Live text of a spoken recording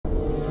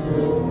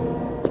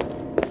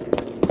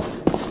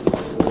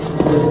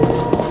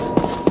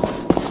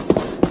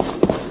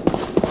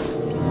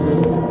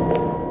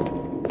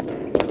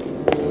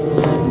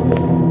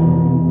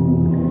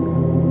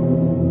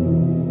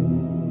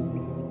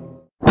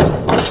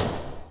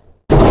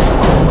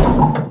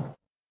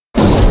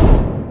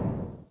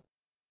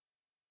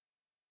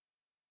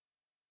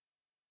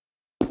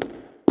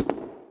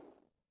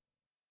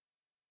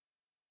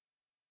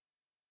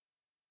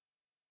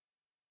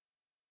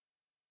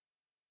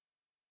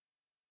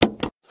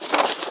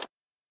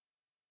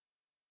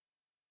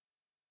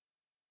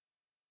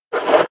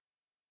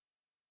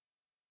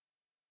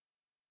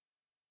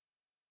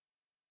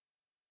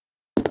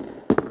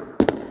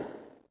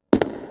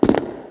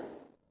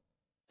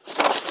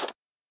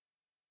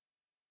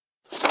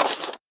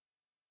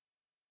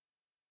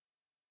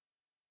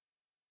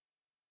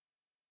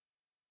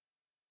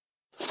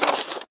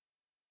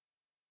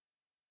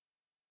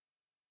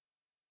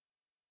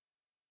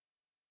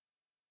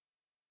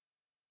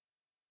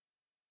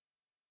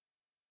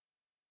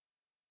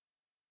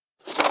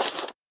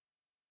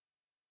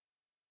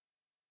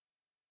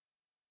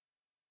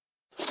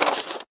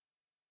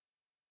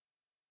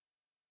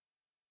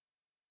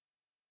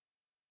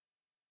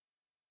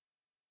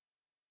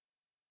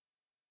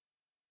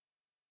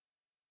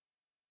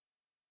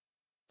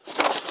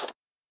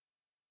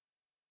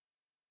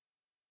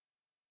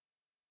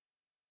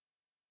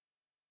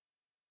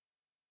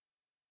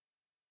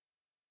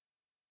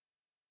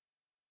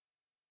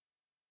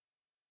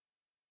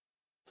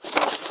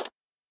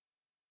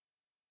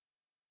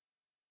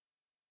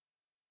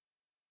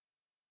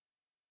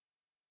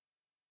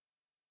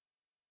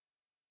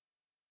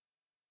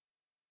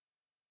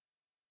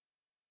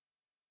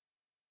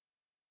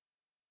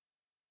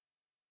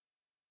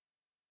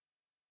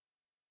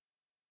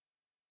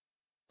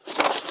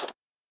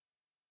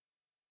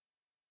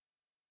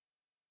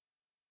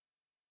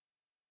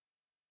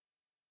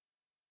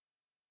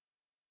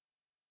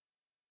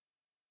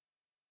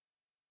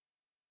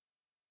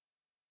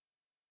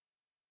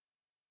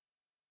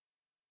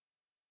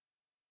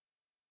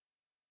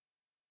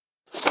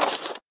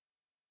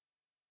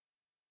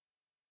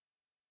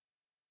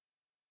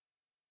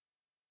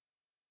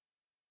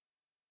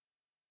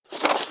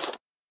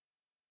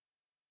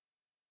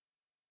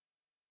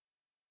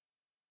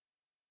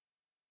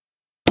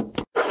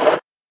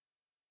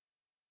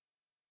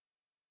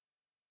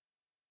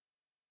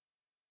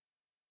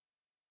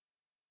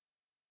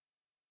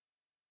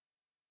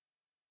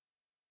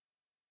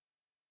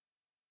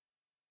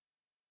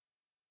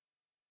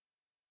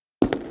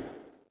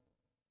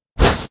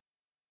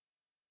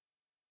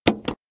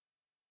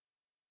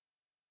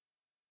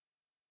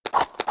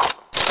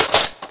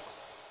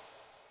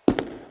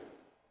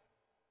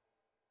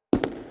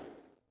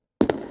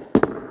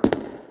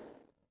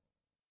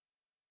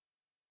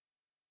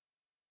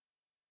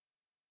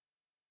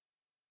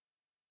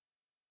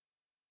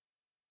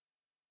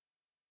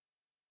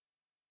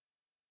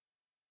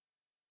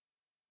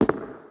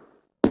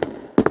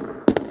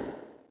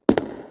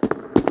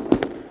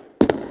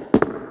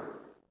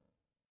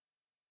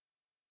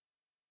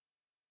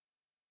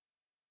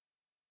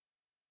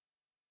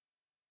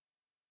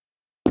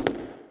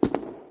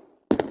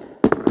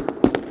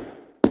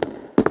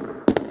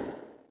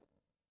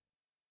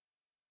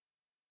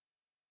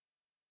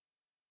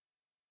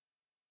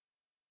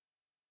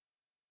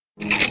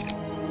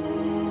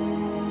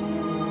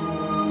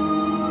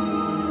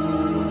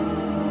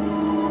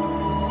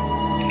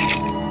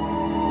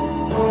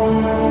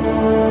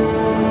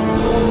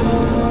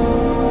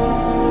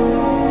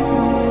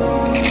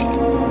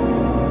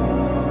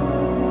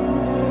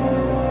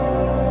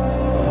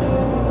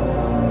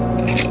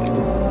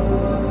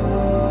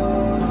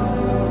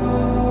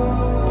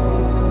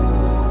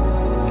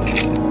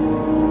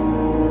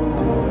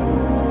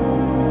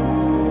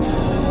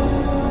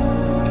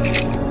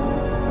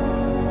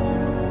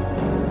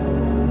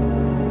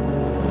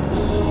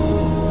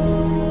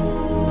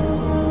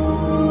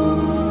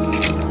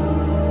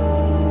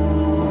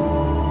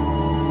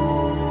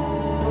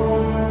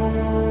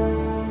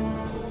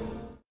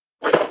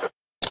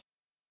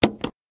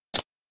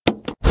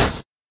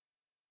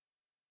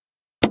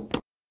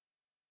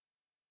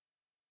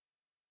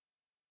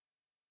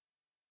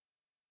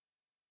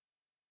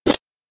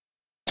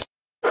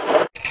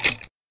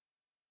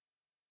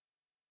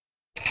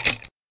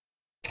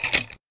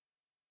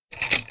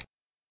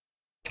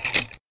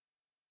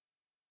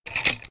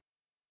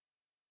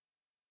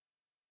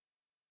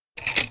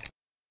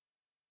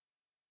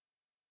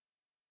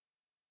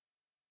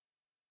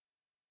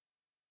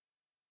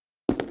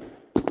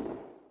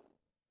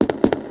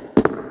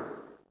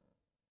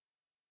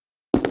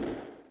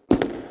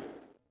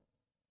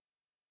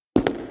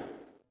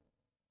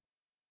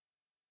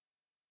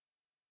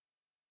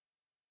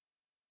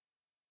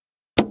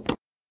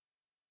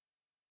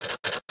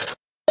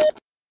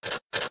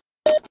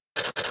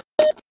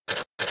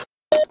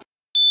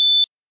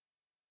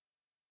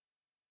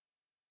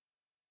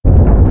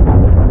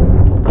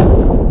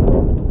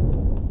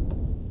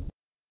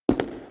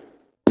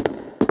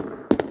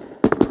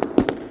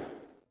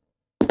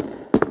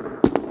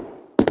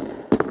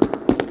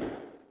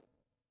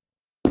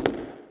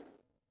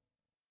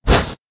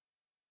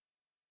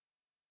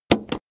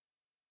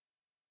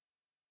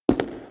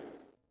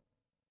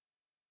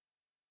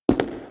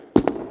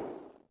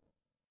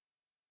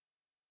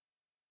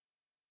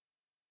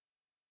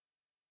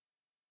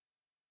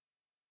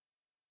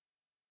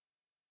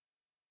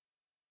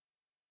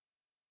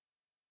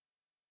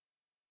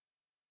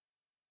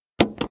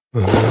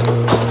What?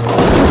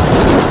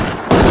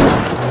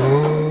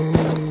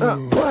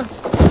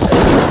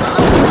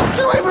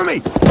 Get away from me!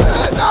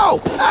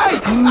 No! Hey!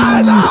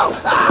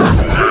 No!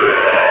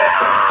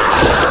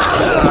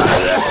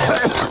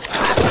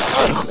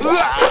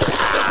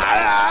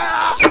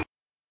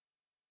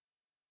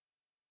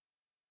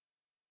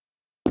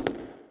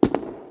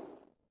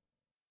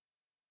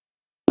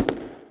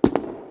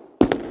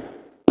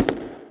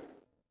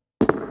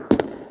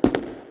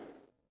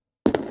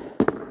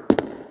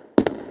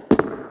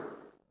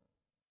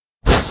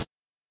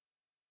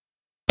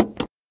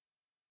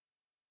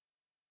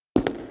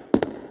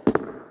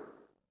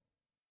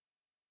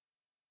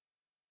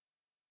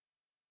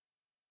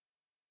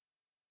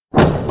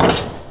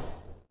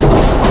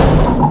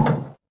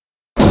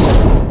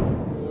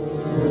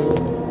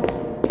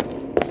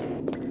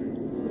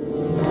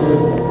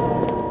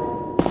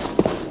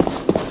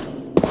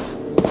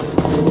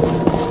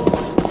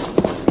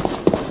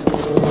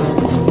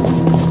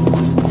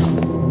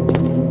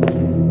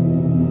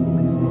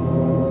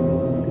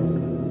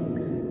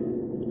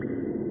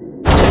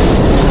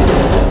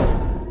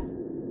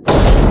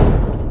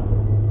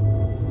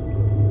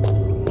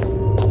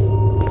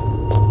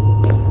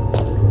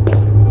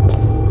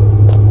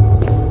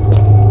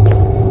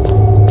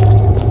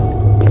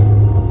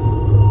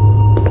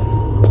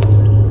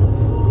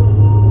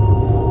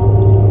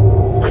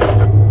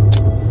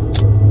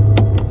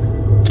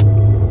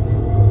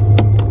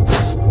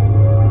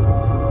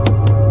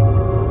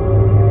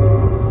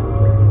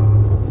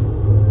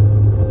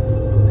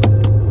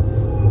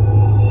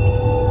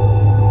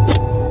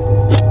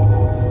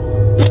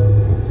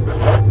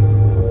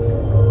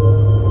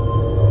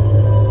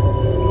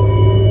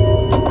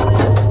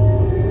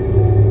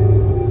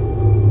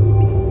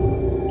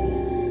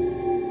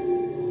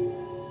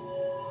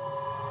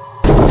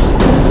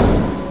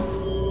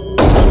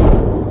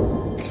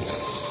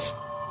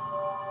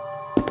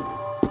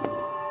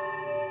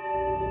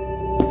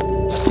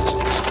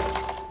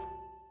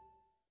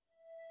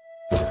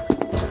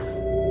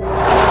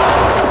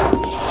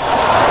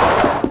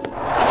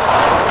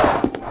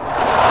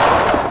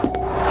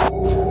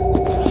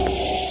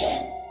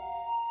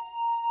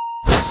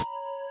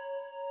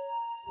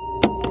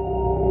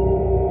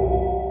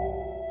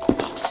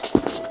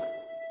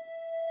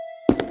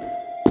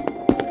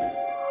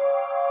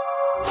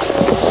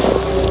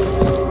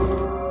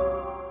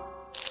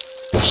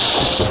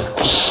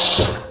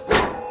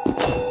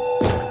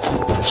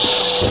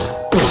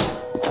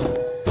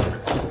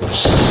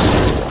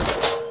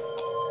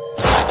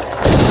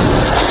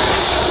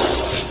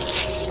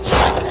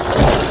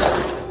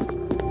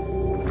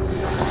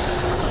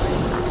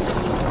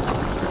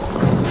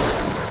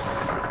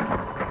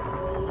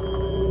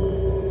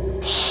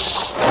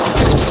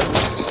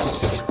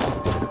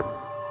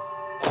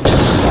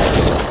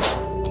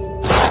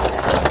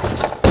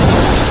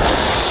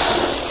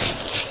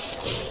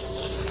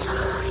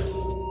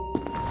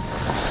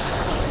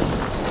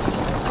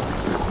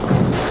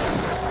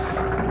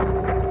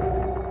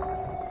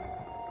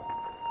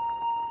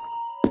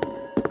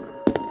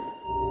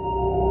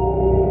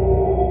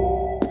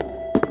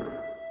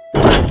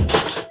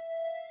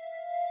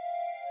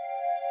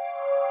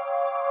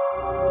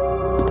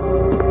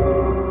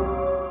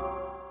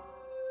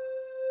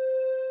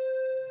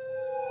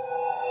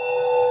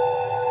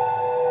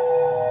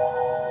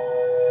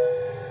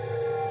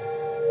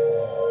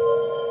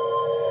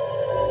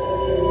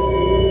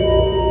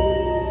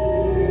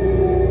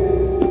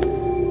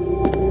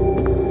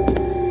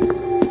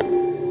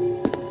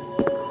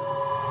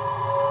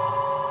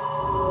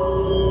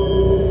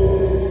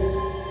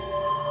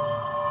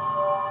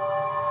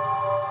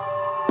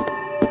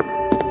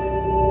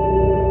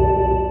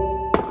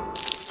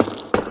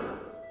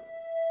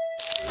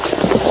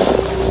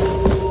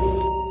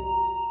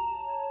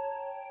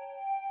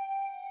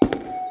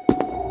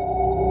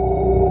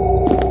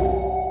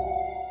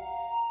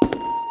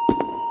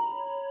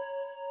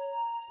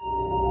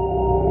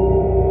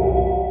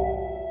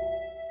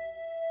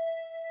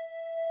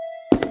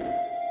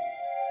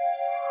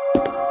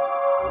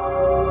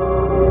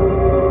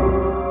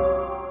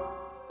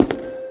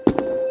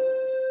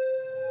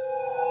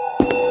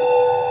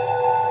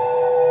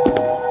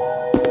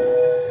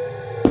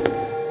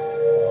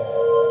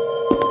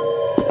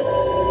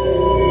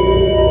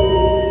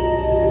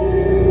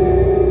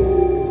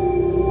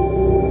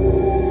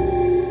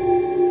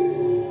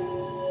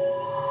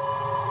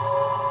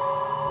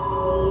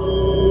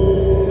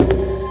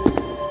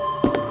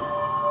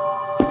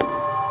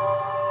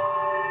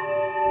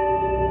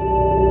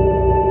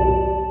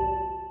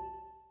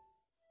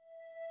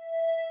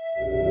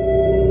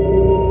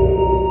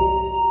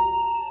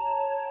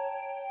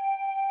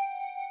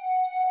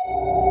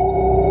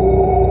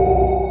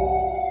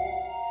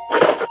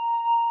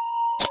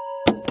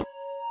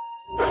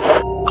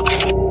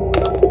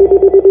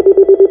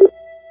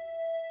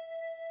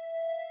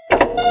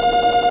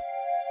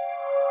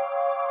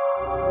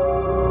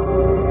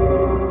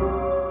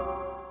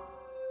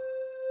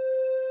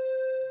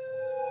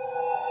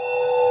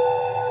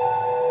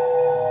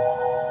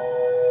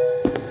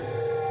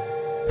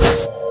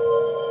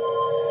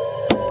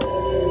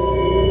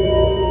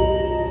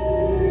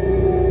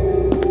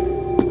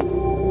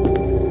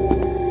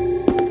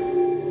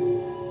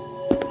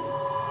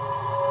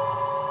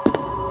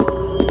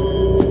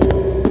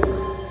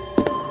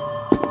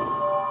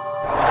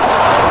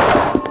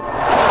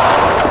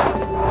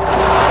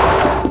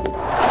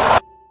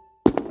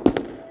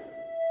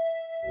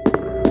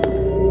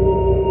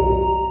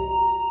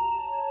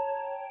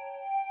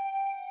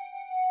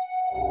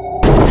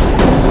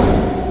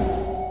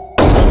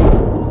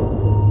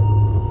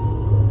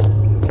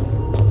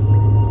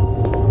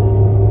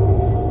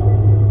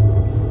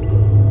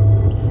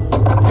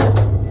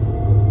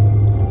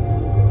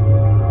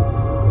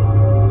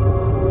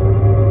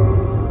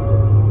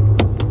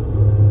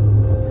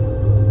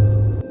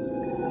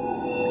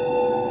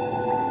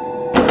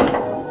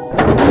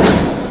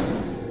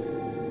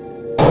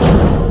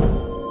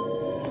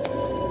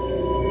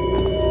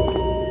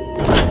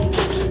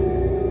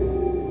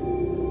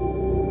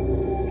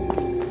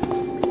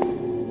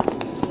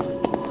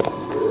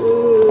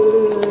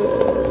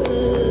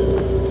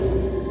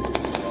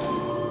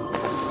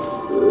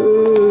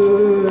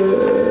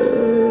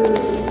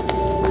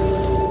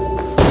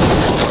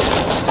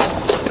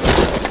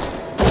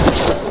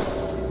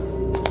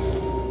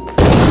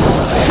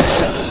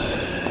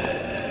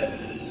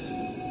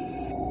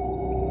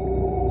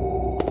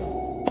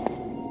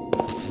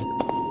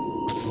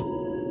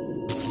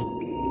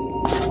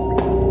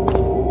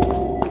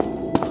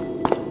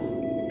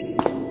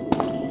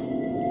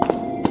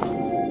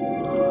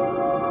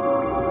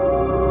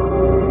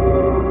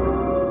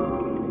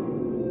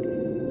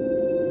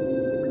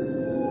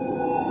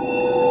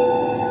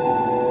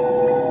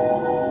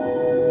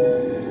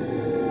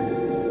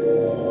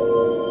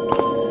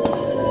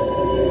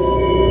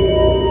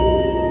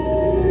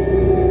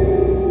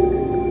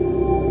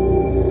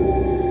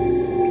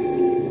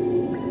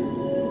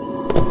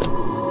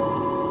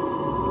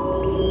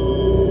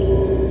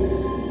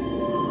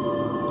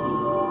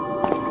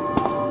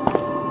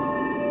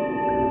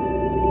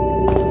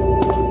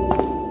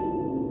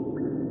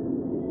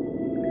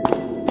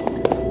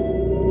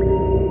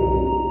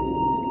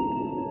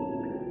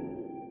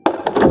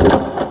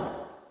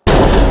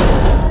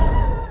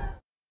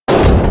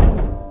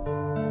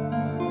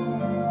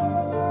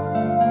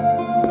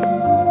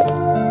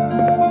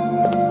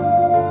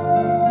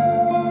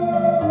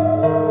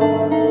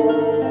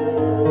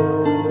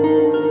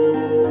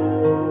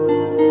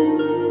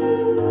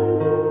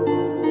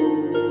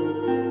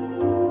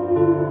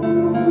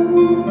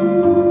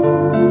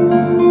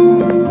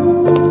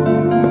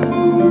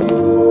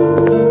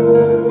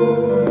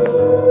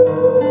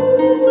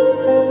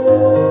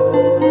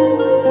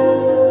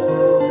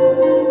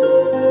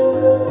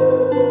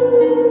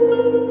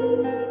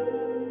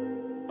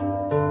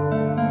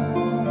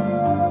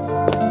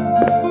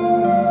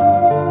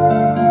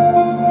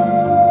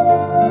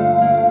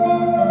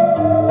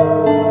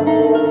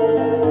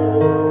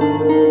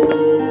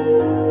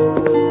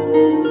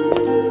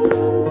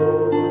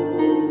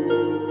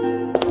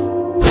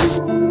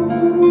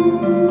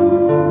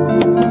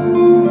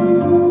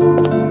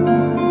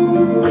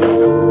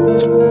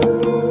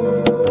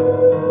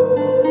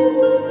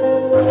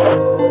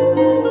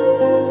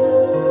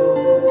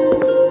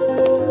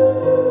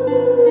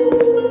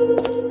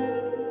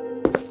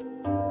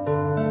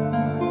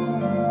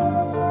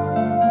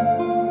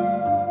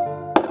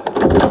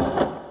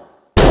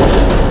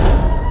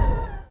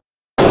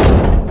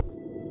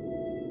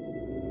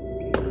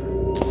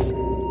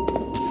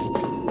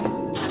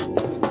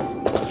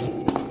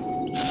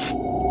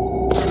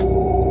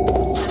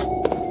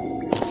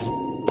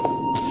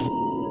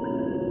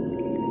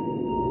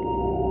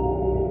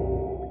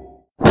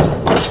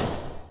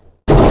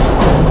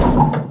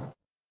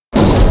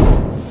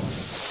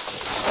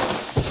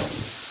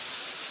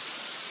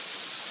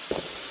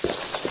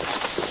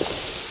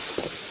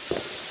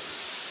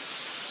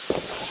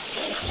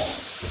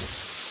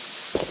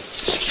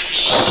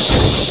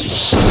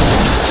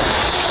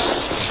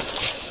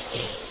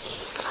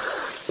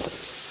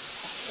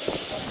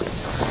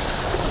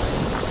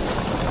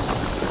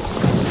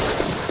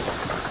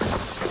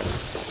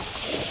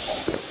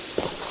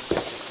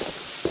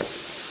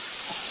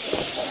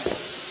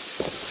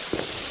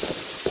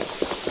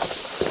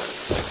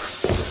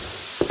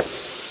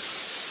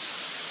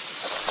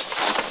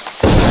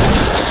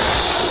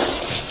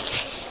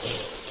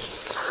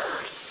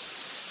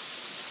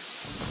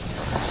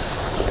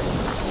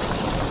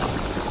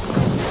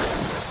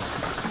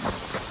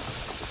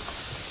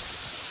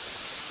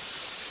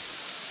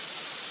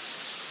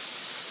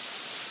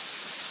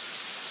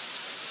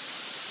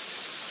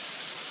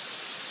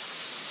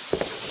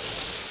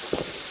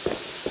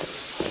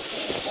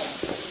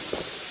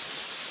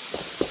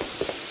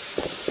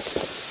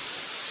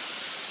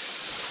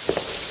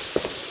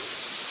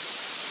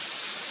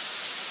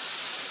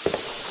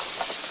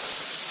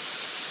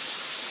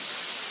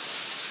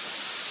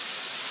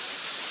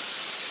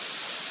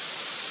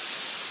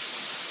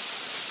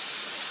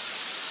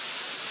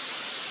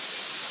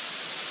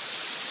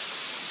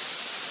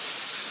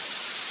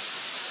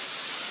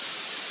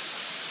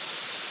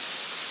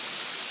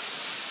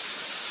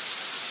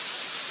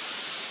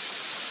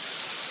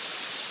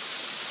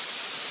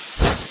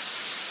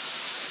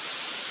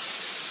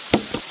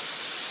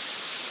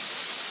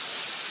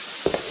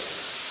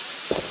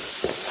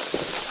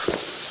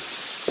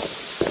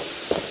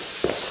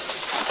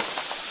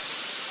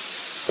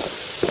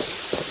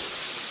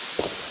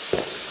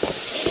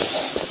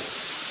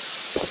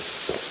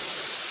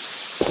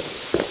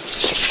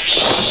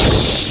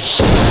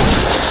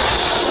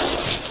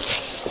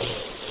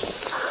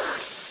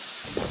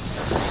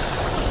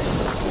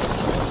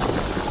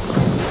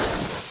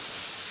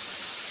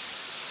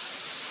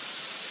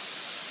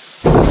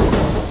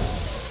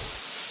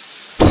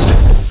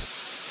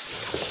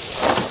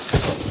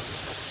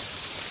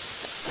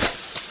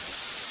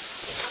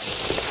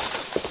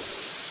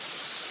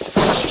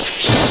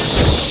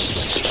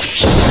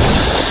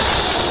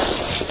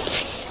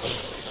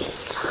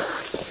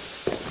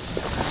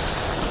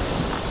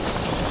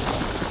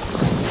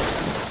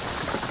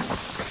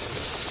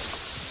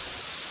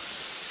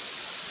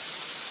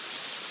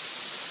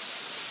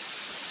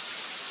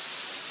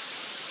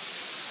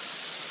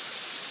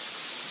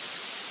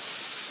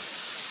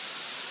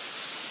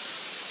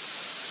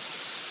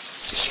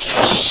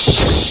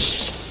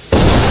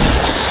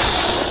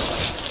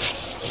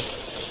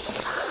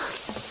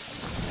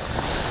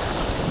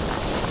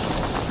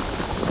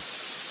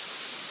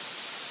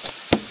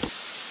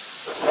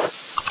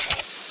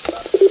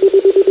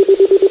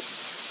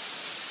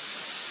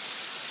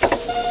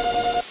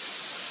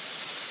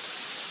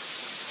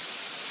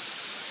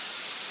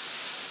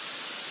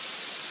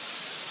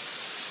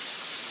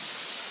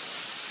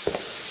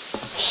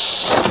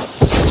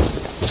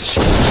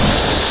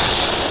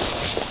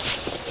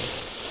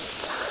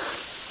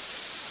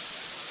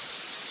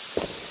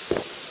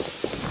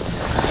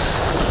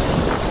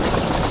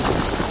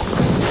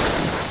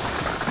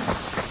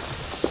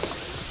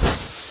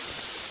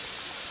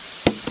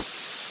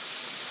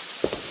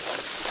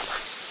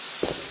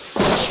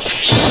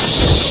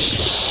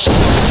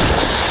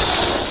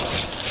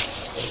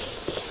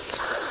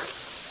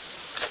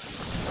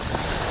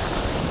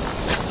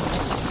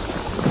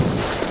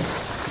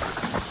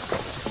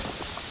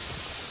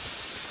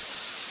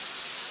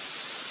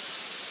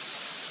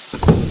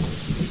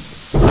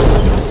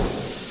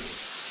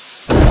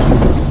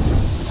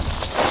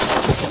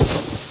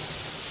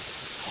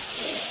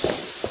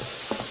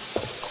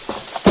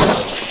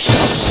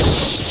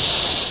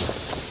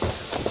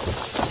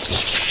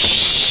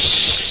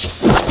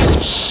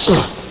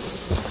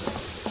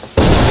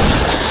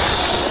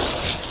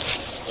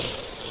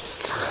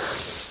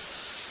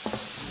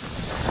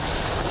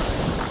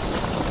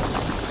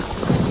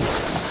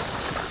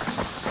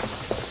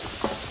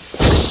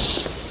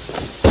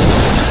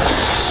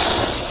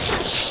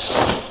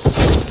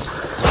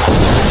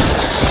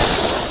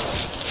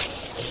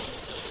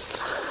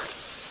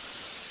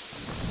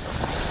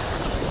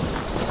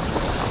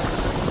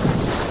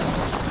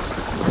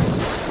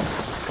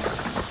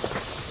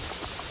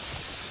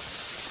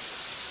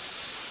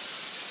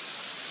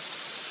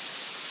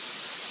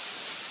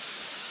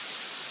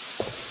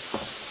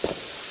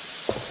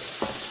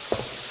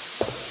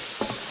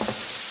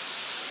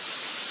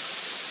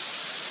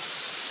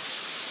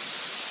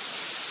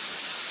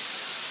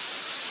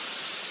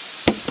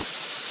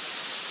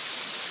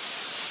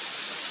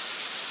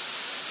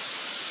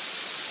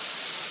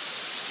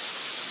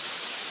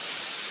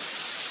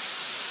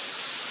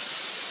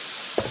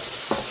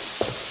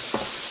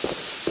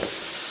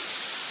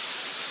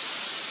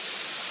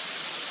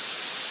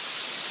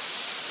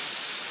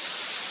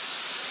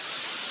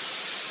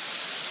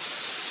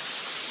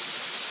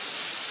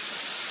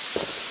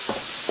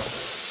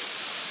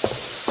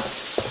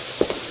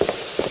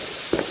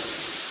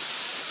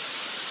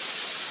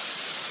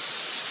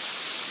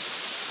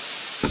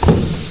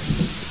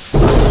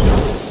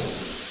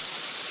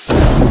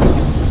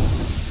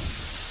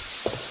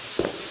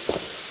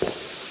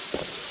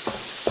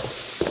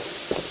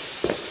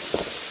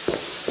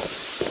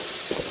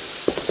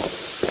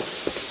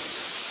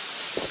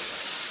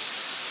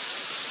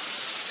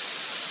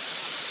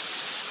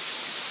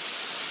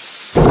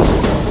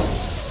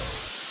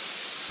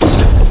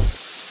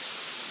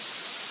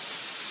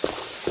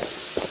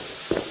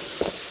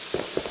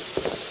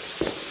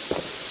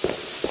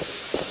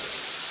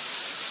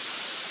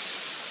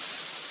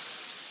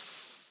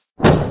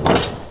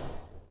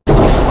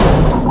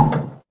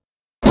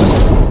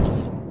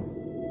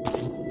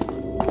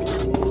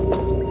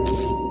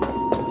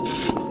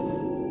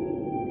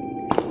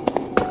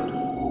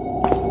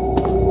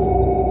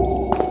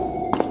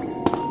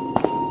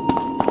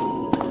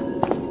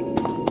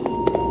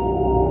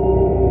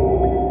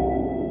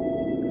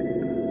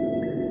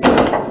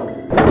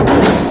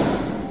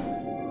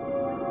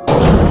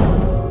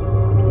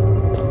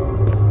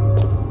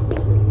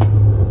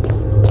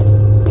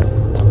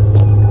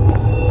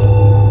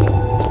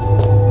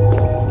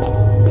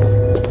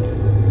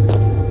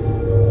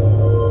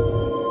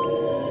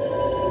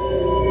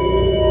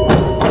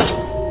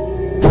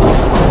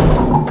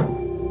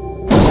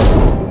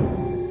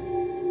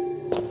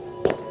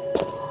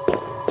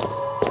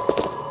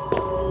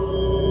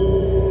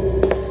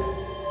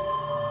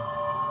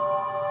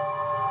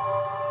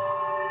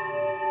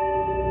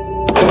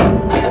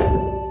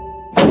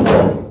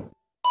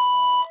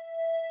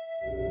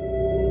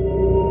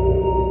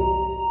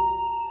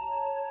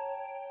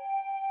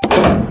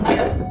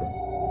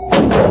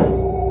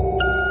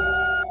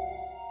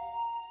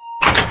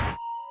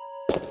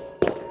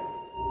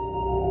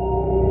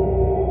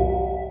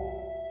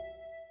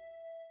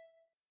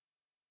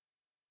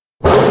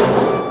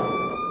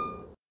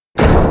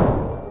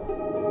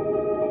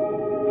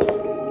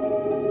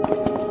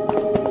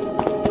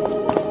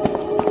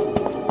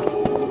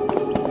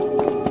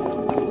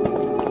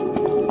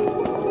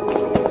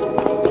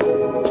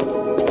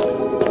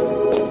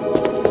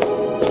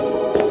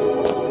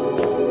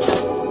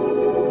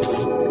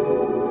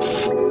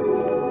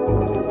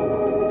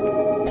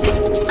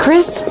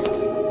 Chris?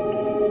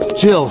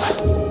 Jill.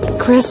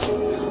 Chris,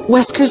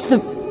 Wesker's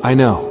the... I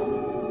know.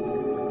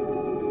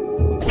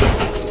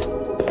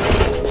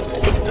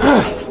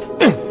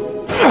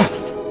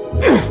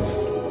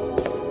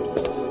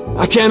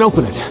 I can't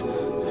open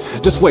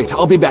it. Just wait,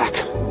 I'll be back.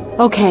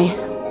 Okay.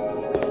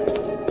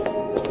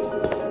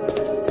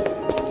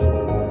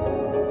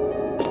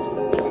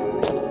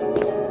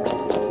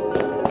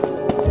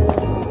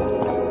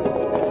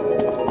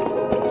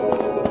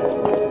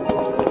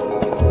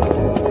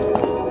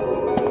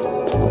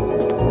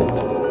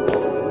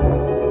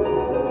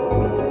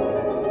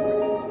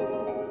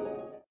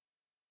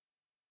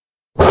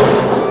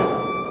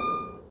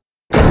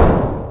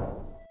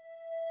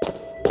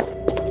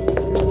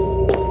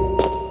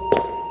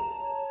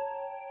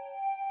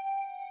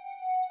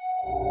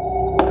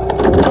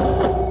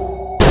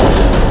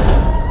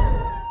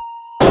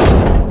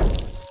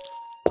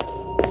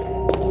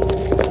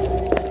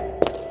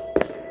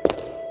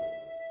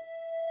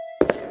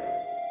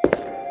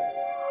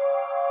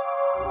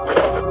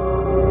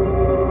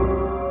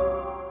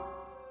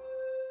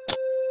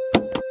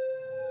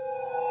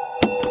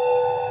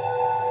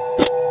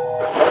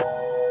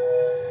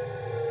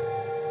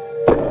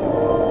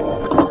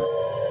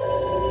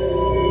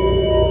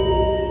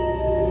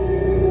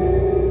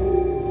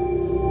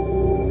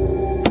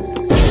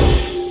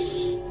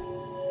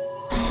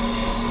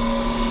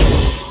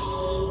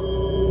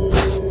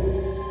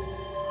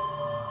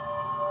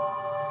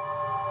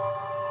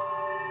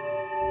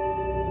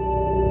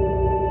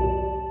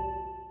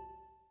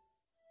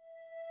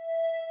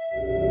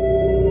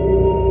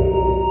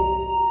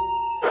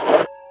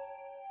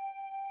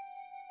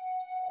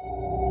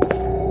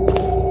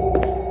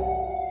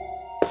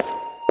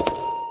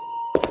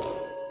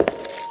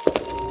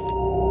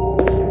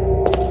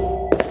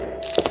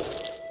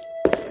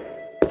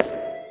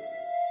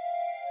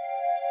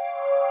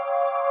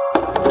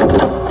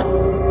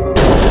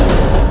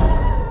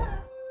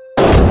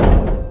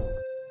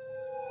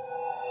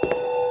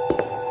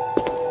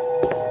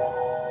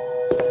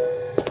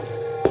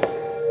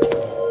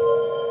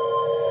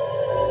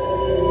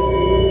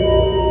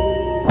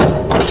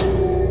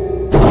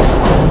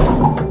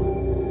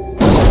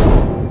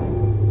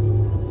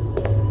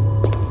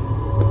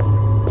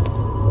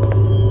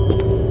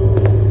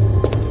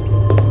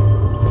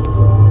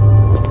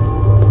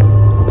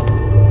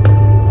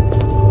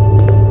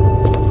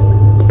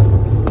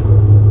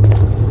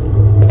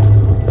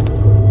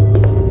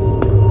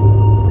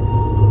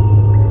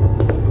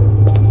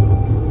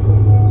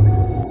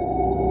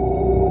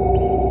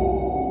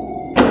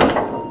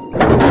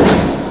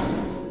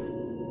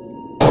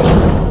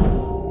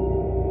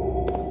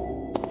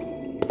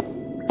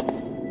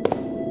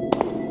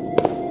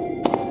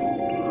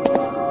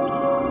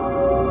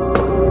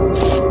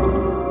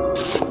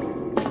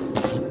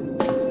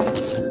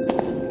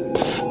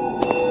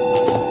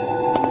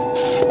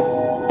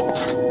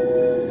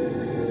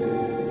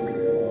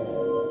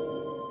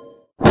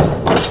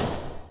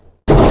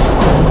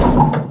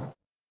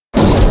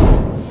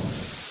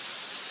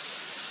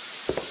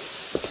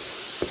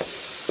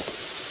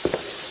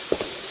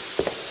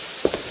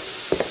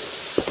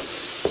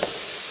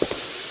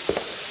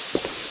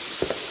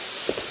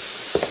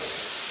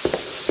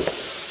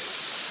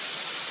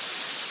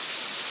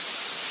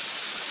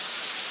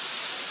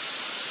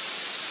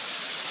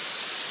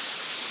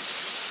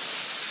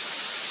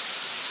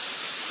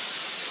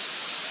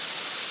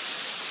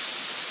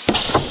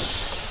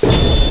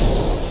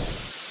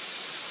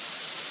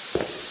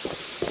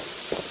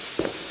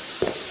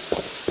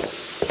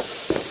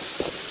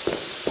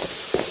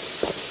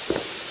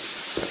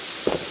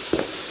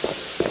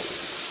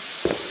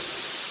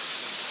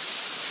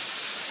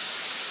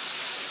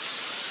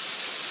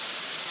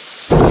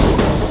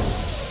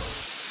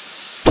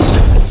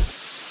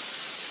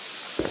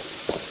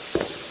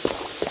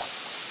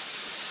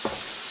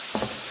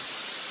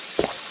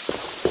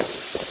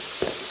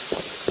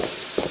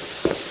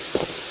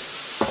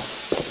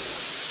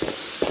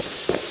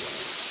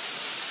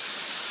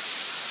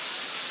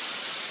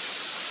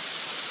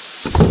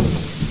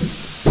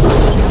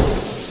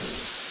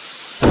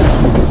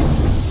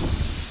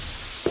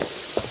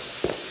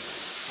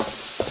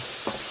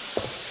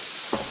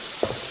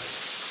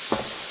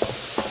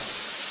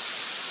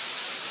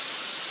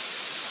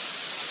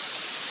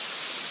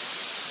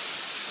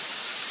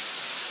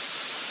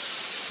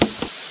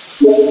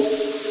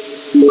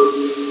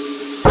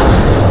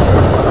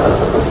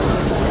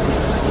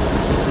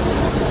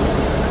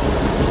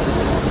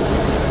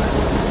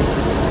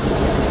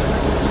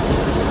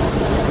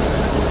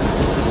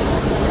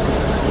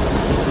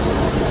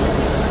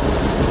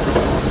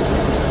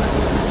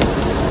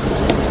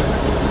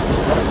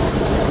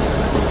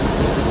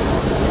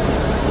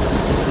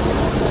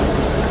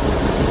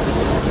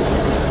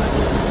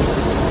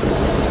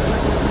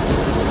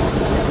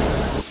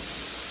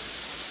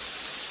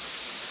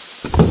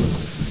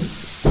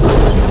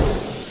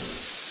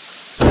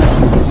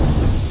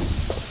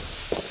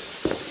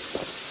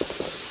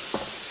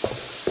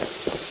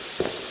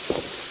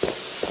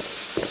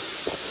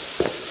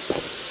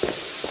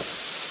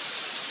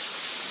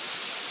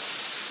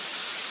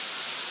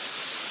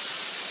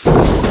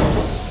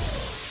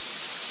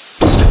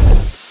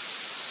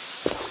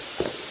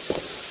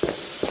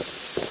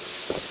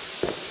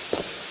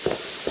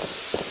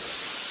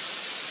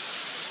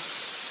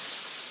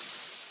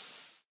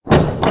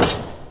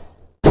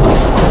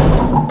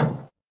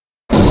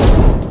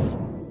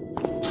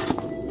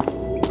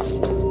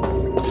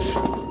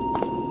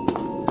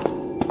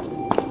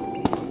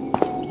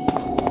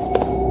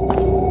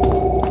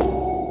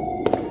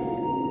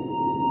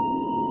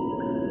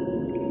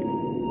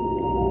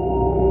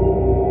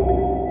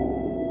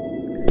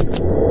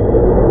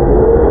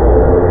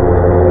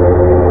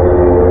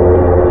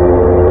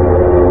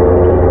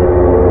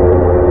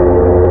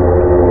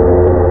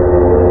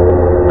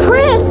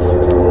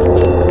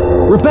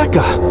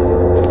 Rebecca!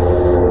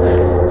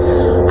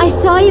 I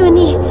saw you in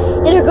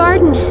the inner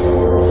garden.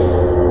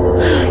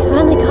 I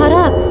finally caught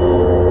up.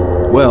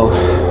 Well,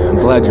 I'm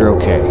glad you're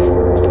okay.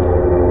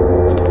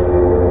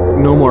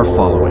 No more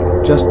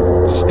following. Just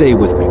stay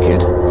with me,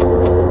 kid.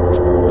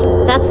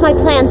 That's my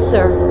plan,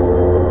 sir.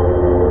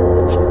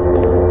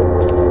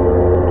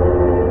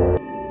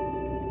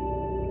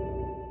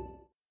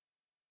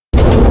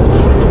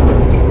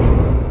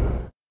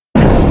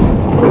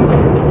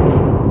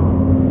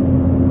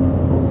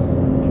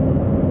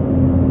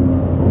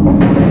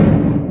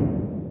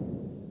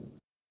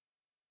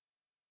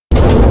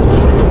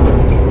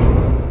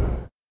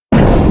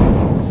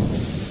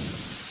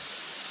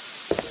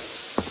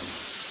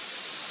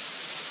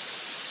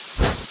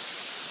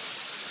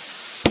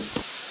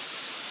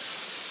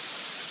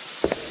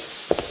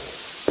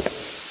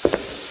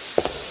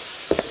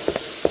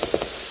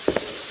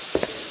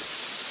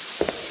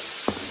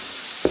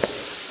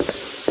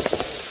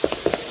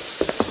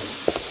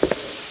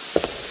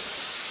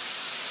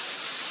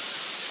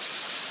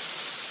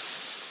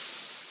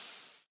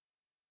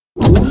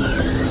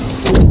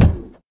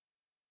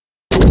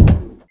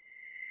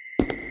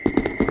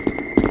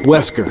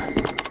 Wesker.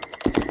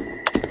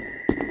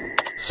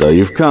 So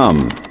you've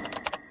come.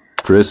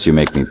 Chris, you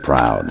make me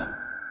proud.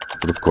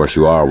 But of course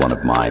you are one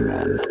of my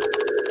men.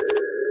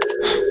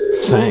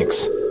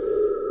 Thanks.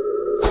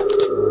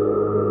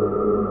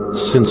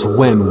 Since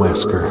when,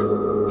 Wesker?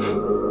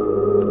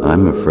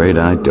 I'm afraid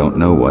I don't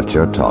know what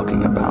you're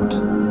talking about.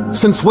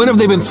 Since when have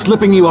they been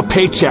slipping you a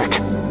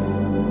paycheck?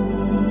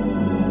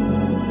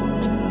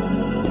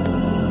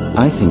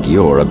 I think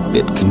you're a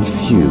bit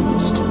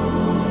confused.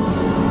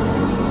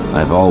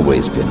 I've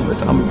always been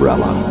with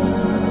Umbrella.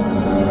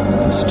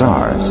 And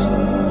stars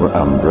were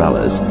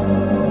umbrellas.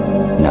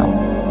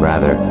 No,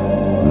 rather,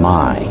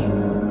 my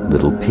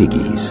little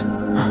piggies.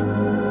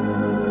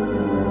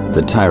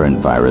 The Tyrant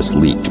virus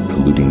leaked,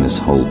 polluting this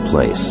whole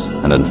place,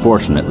 and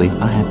unfortunately,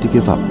 I had to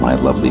give up my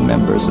lovely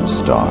members of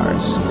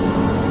Stars.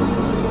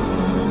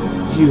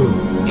 You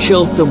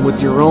killed them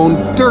with your own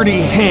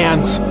dirty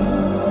hands!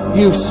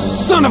 You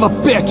son of a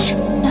bitch!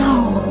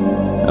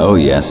 No. Oh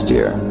yes,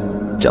 dear.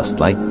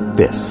 Just like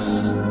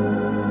this.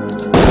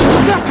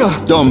 Rebecca!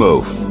 Don't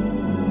move!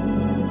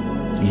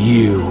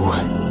 You...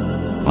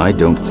 I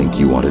don't think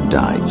you want to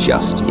die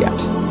just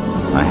yet.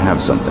 I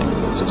have something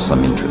that's of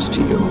some interest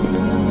to you.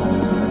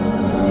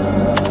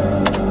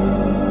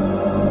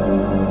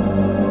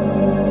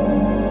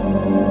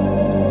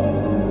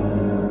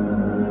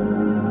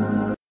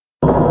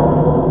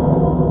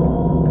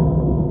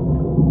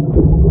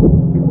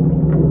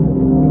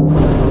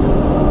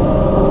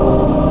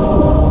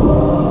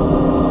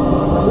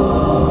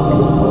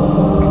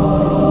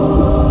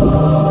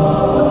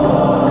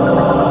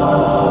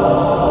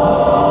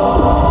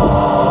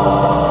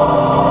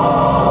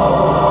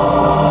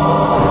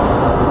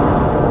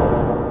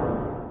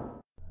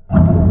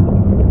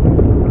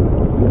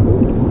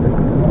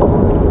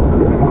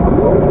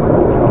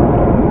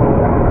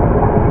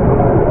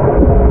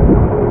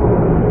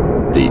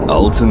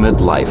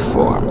 Ultimate life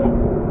form.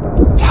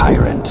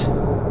 Tyrant.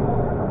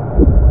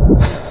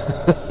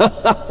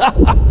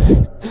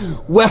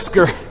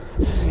 Wesker,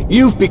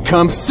 you've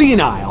become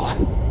senile.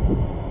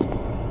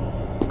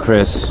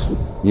 Chris,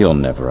 you'll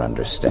never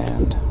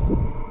understand.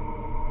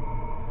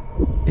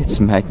 It's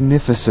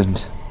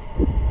magnificent.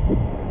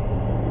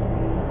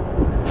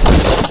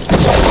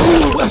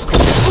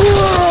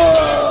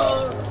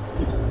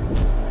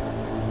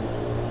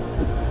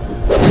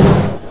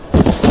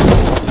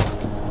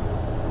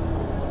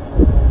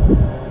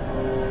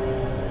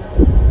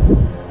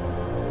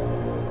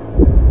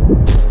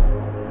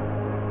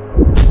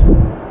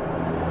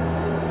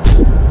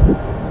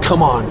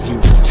 Come on, you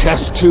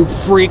test tube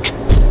freak!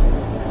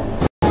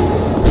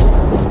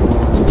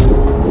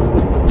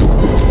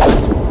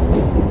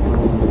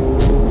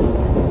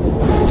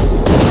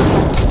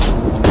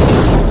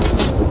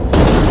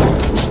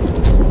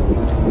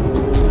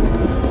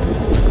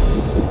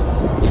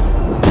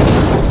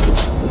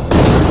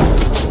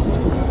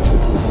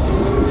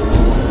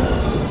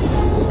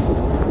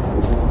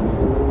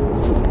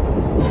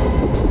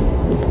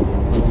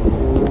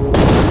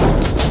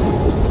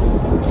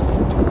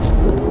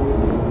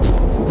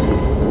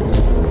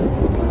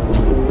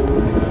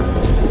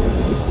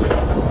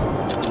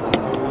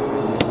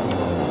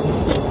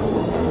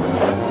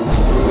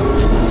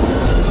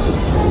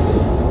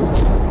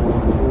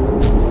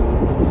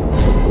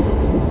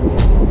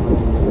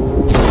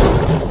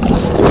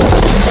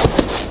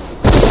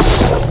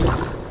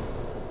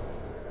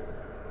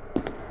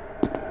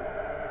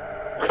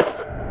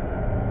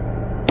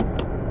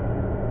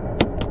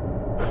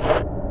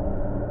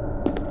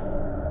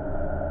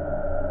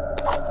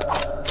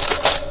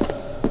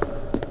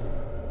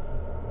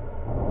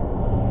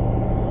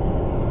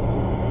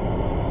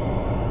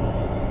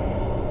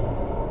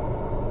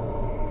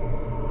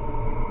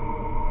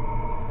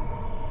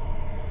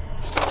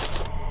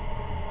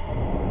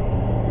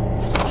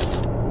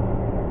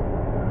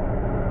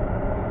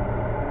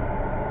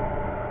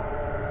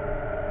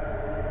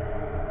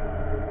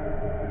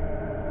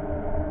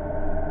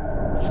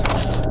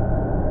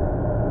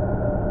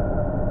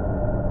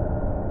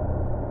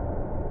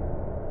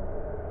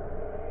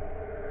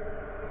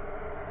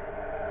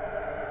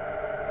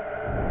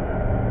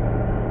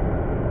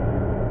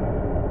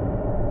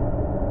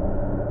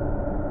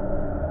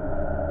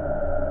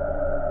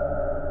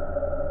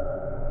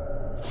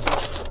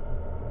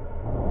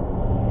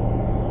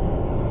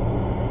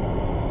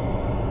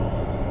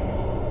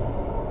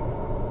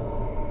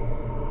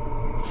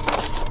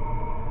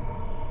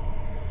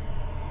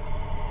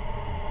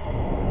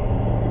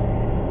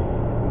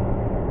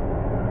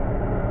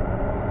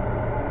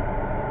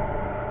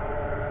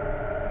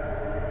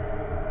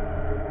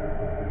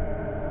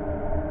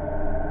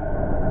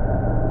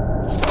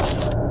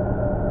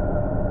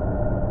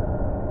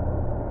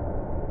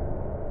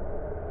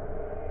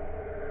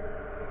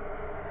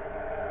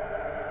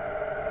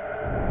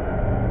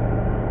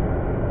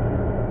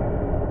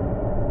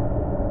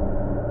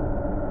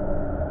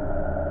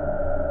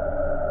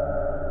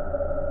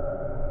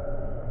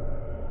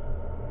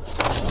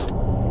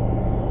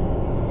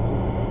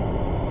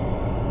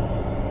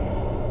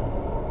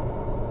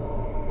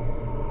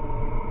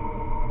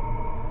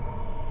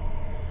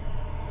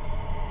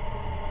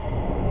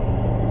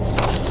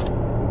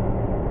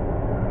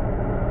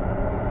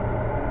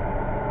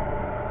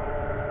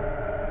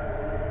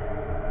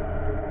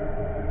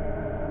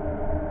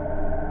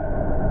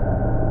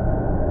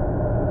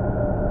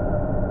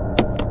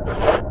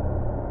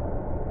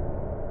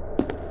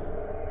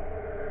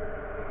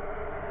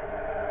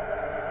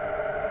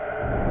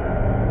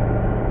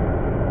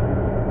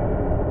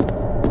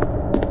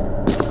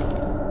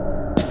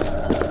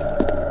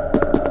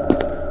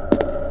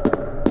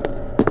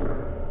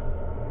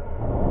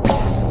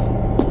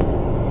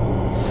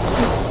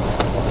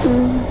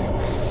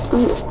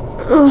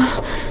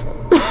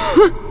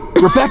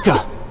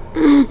 Rebecca!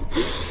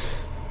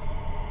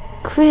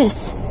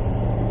 Chris.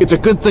 It's a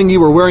good thing you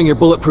were wearing your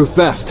bulletproof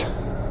vest.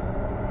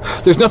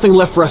 There's nothing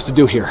left for us to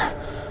do here.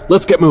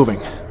 Let's get moving.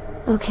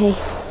 Okay.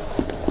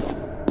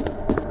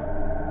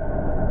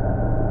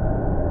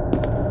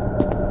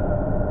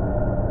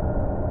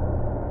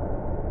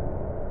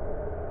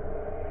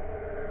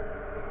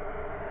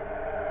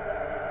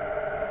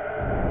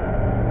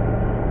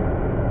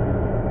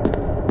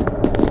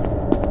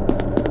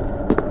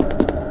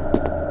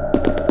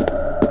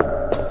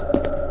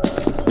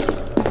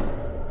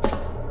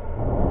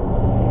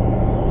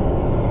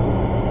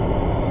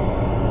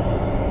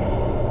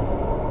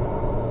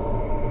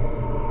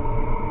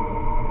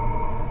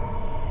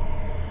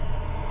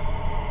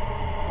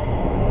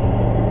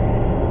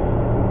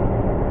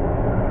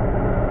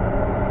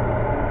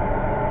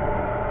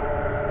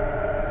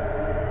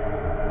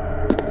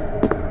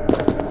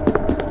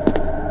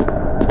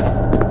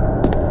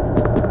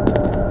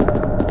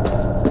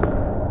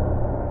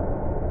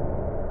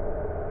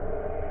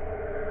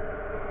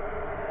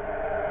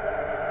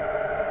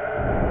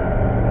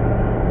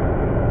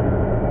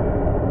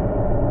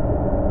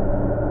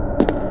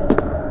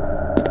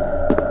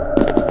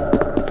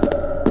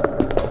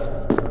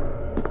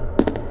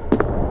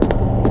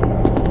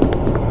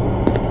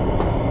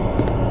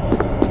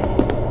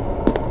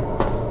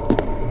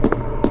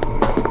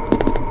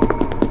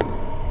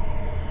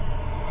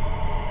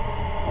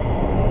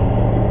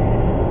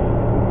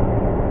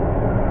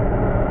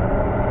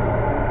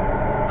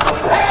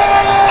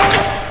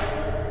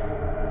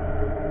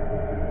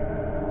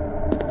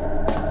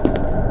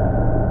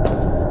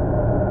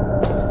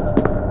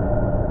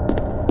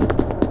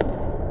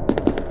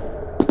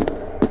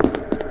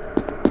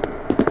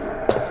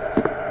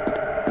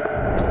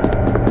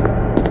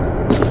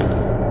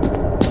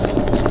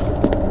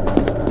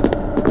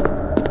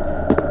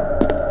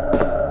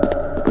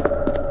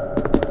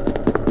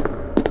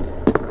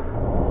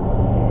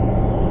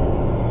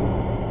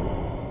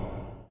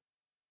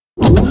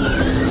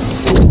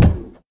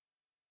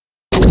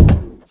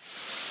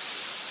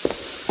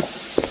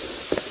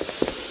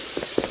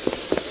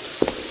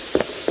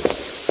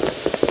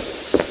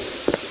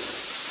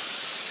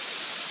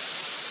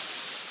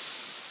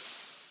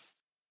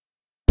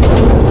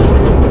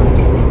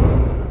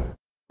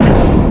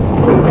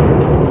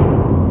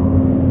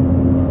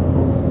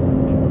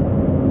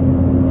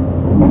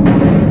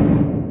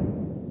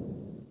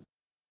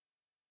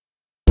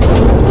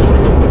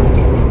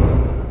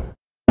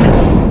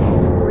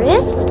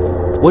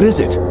 What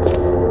is it?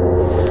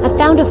 I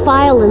found a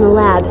file in the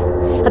lab.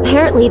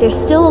 Apparently, there's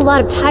still a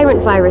lot of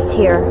Tyrant virus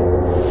here.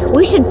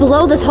 We should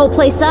blow this whole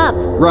place up.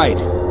 Right.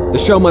 The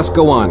show must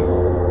go on.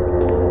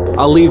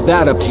 I'll leave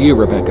that up to you,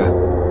 Rebecca.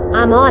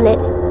 I'm on it.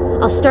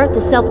 I'll start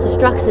the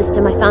self-destruct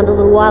system I found a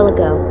little while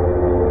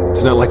ago.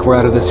 It's not like we're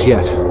out of this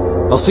yet.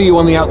 I'll see you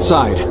on the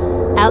outside.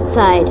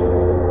 Outside.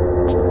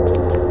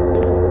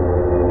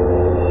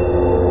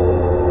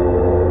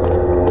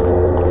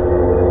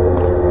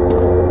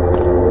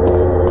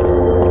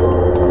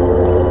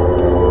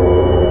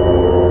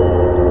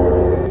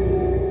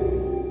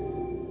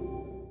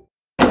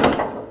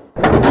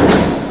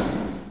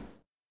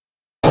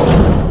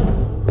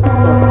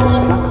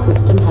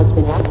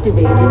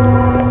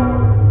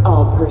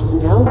 All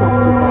personnel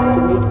must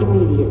evacuate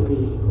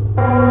immediately.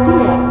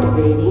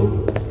 Deactivating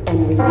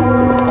and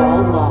releasing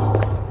all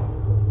locks.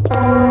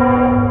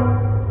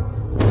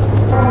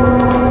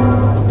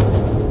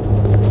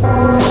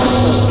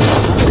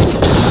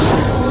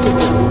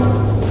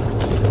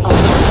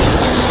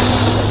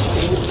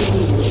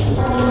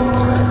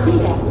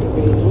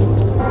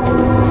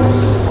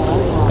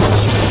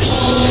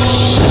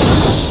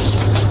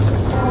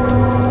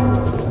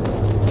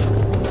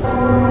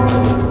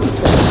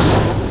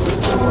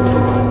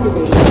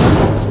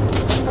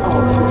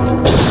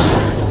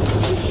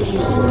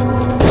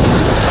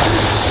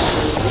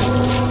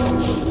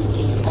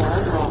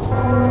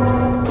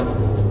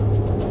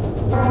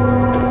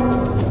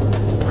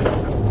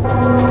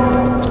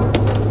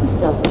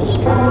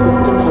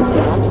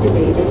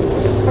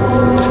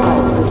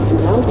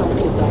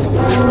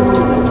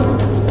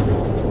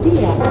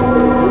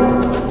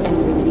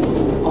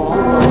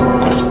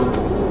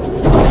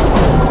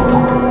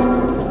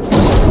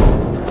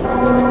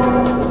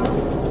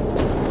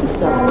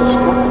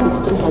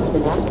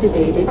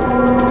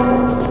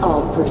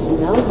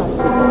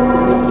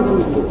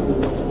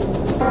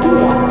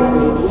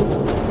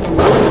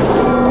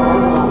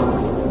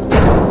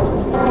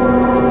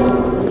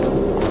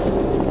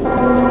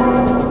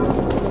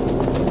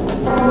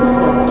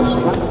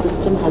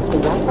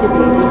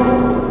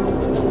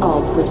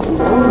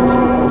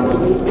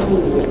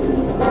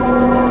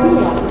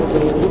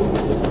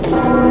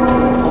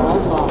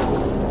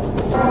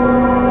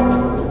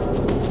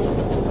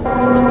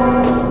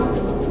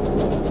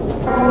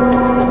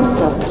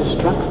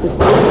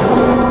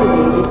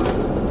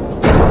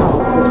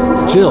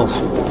 Jill,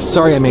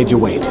 sorry I made you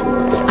wait.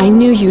 I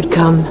knew you'd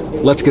come.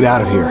 Let's get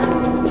out of here.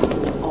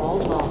 All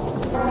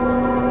locks.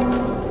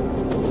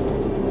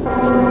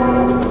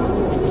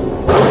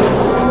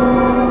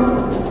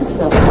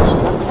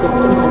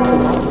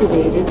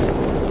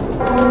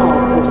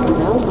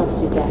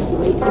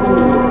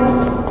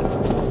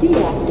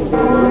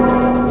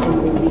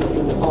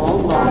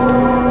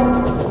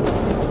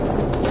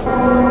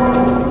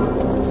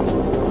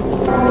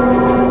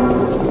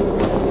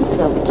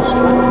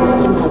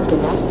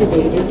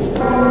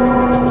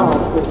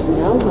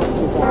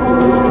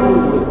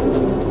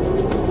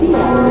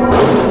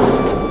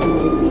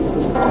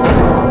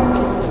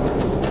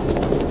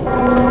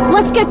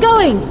 Let's get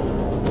going!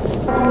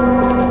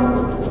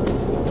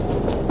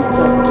 The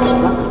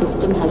self-destruct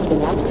system has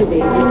been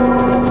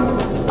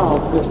activated. All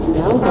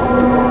personnel must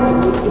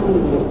evacuate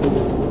immediately.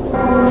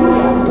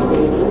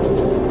 Deactivating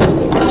and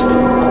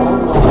releasing all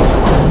logs.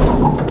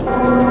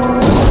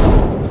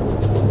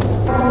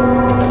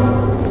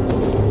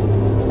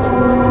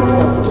 The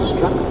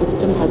self-destruct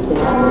system has been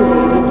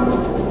activated.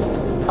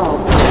 All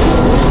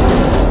personnel must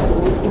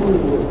evacuate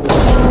immediately.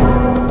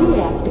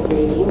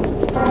 Deactivating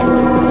and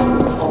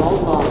releasing all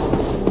logs.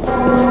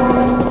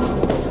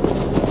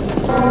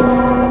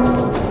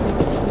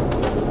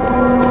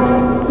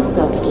 The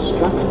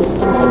self-destruct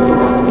system has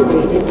been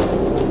activated.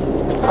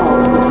 All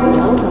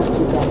personnel must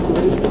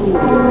evacuate immediately.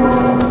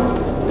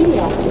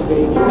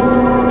 Deactivating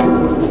and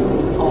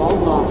releasing all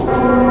logs.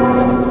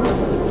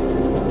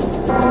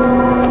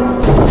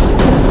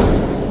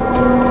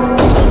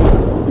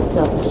 The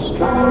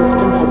self-destruct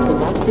system has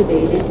been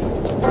activated.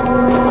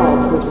 All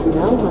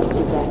personnel must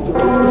evacuate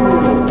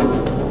immediately.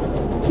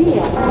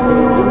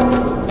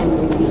 Deactivating and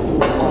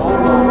releasing all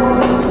logs.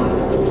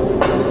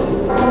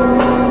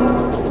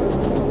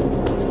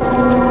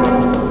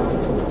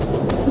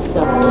 The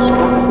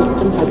self-destruct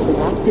system has been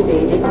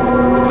activated.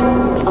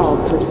 All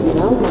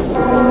personnel must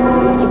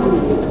evacuate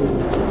immediately.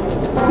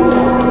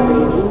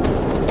 Deactivating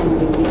and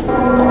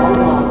releasing all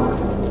logs.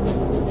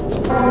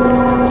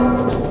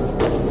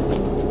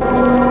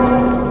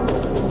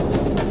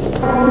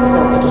 The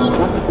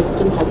self-destruct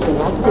system has been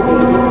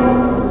activated.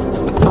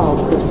 All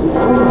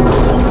personnel must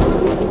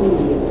evacuate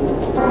immediately.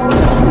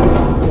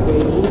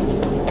 Deactivating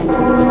and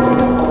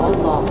releasing all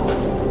logs.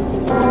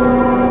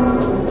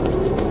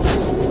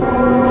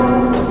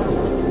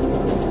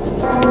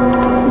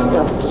 The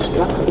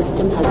self-destruct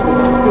system has been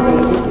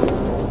activated.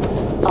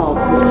 All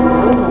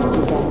personnel must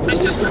evacuate.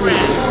 This is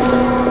Brad,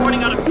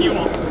 running out of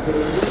fuel.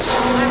 This is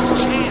your last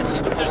chance.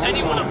 If there's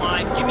anyone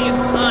alive, give me a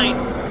sign.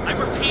 I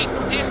repeat,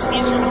 this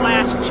is your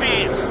last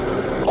chance.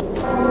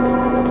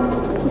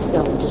 The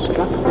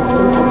self-destruct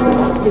system has been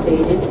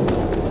activated.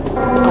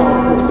 All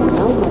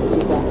personnel must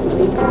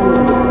evacuate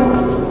immediately.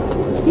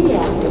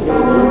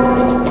 Deactivating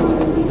and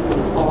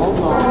releasing all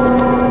logs.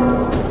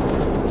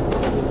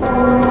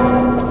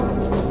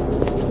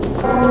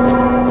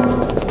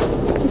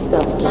 The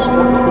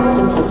self-destruct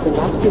system has been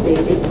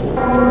activated.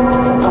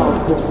 All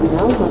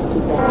personnel must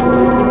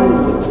evacuate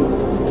immediately.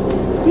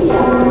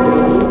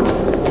 Deactivating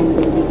and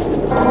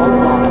releasing all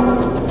logs.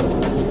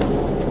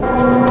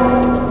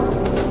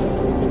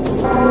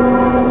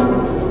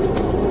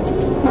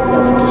 The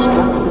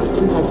self-destruct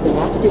system has been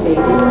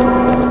activated.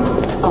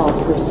 All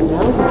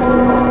personnel must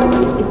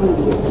evacuate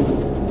immediately.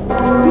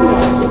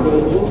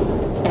 Deactivating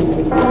and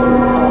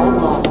releasing all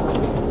logs.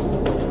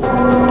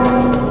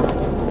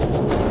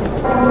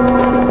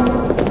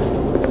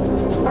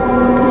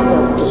 The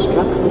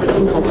self-destruct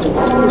system has been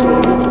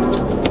activated.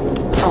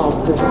 All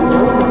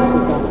personnel must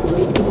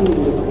evacuate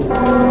immediately.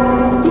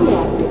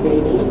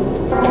 Deactivating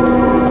and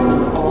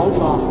releasing all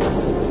logs.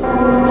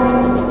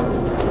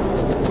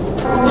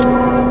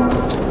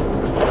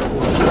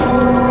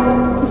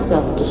 The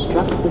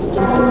self-destruct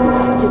system has been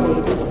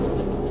activated.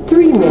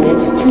 3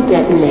 minutes to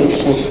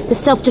detonation. The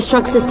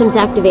self-destruct system's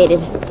activated.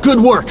 Good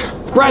work!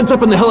 Brad's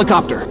up in the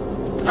helicopter.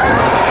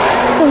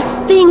 Those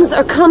things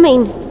are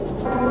coming.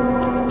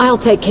 I'll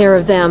take care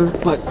of them.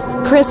 But,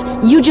 Chris,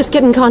 you just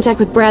get in contact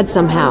with Brad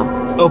somehow.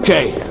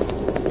 okay.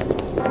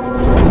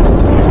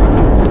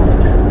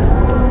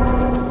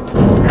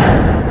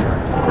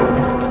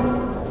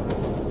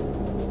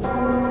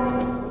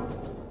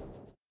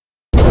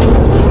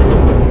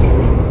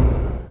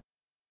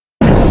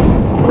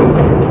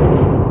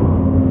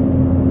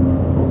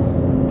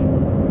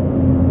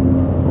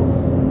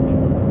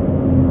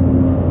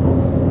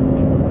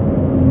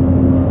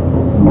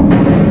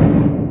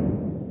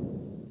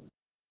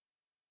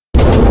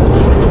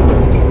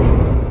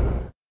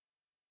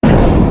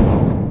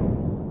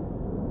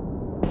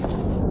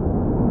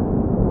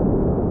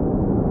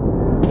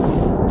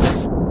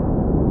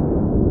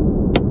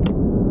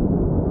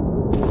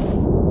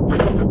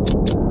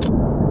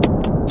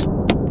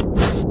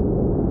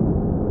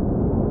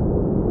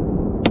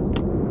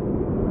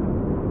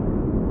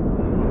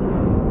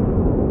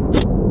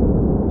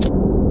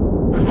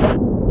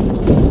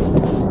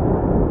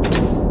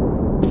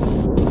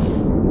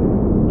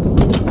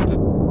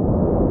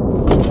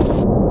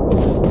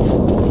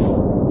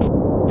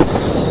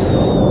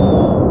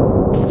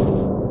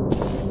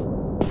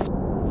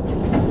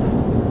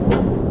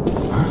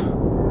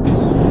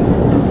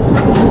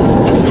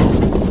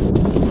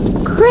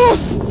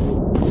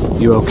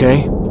 You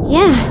okay?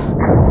 Yeah.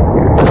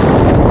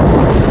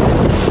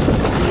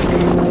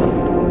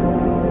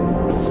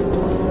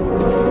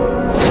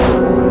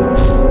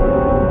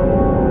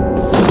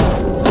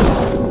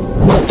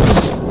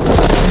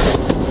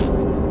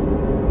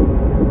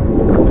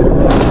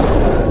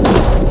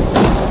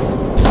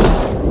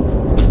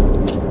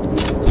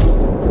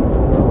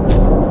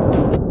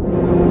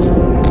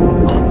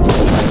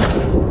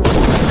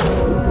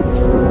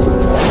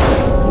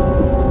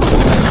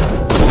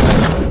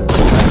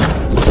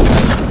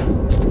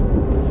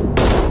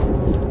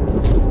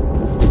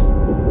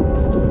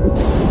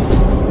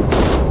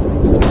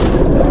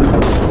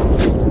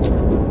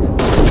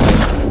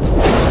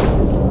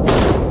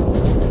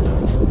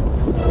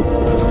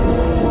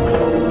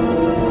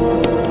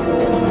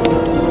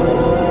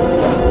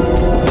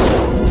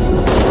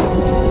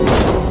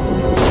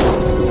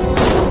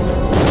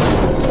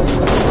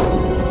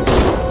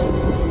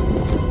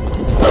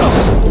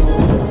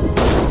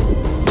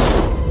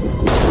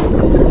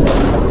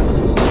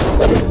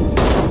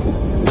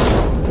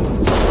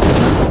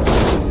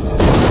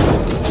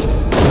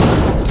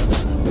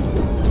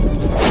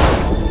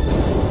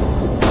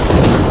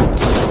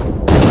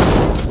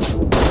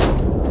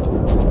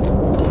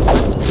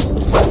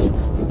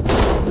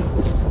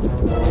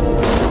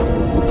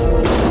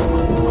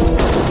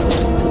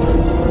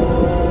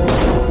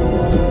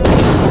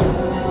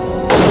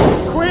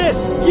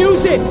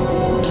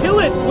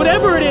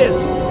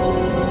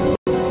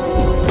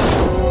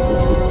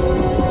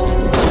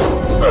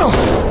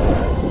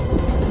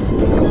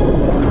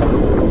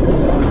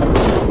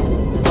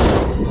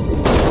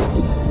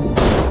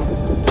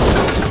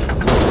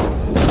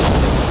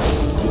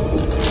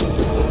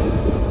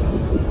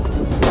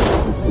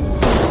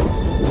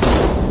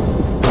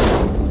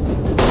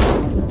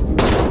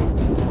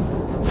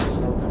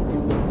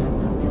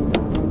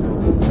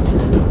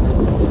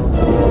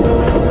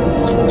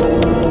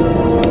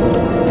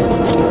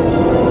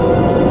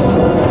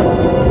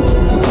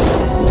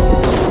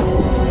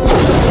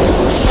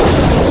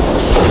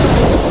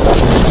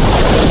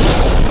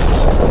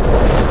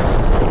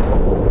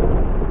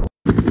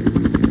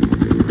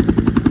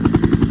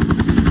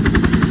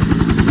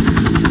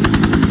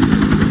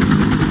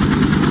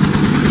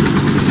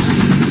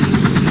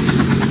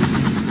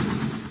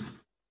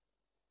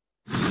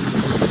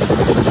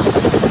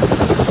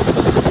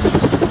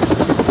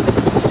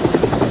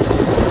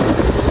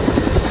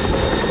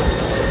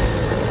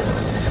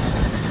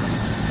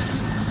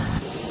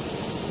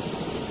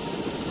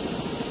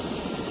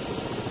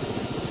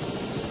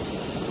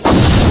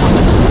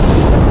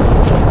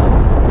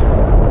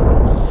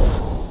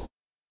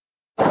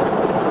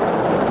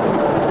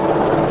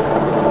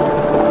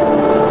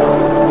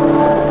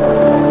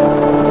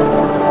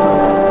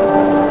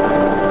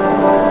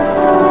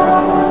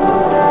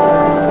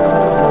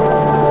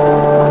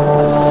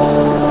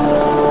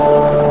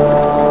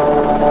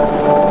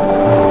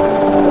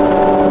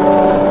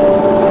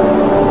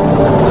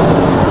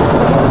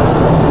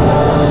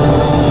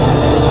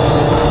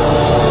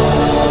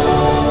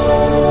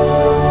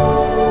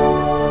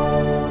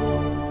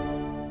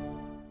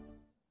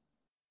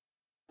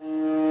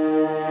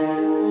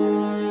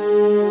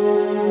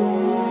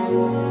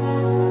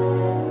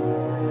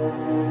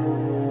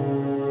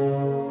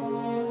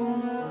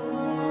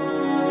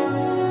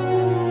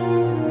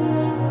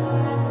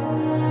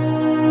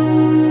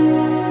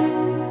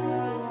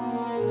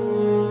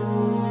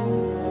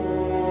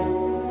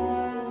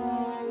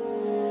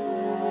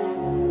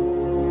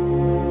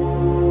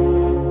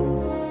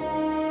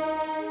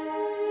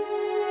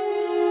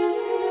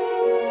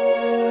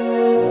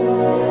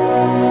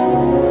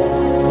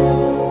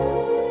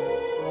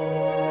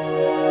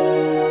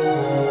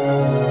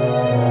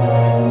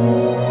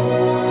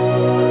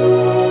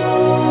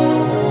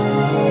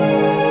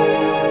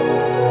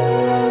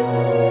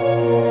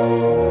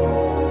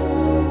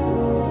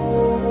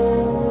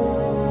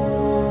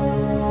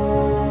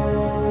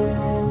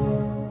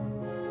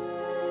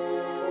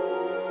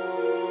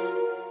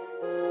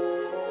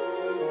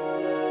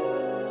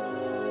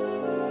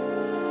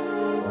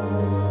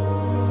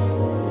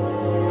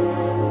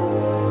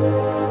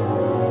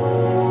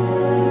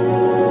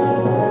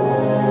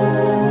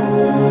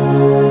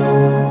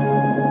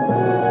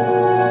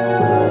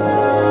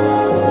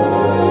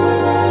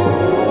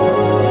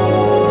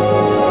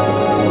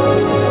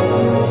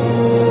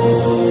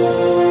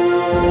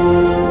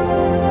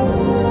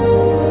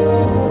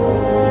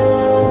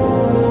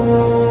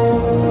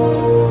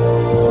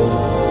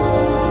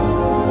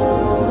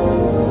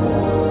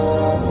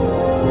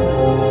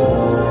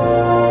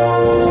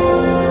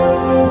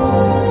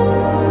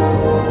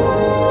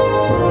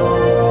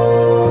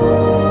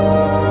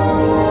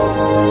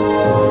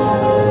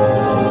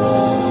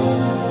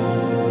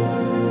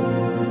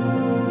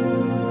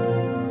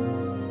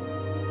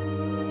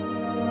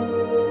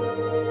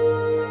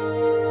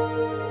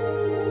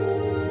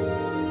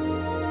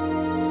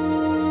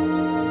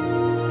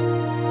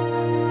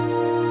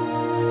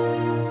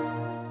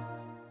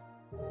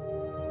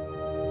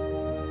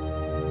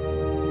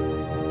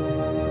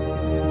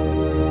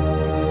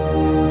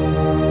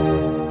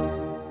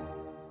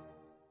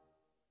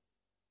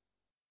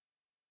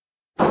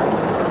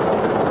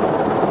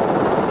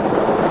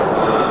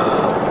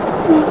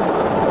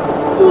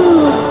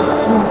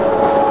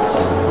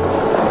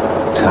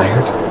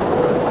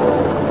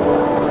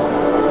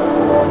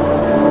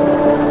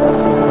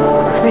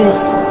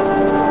 Chris,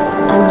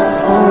 I'm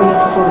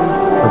sorry for...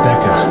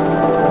 Rebecca,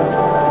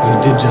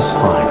 you did just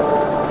fine.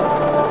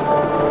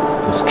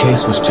 This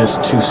case was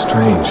just too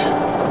strange.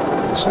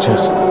 It's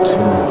just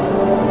too...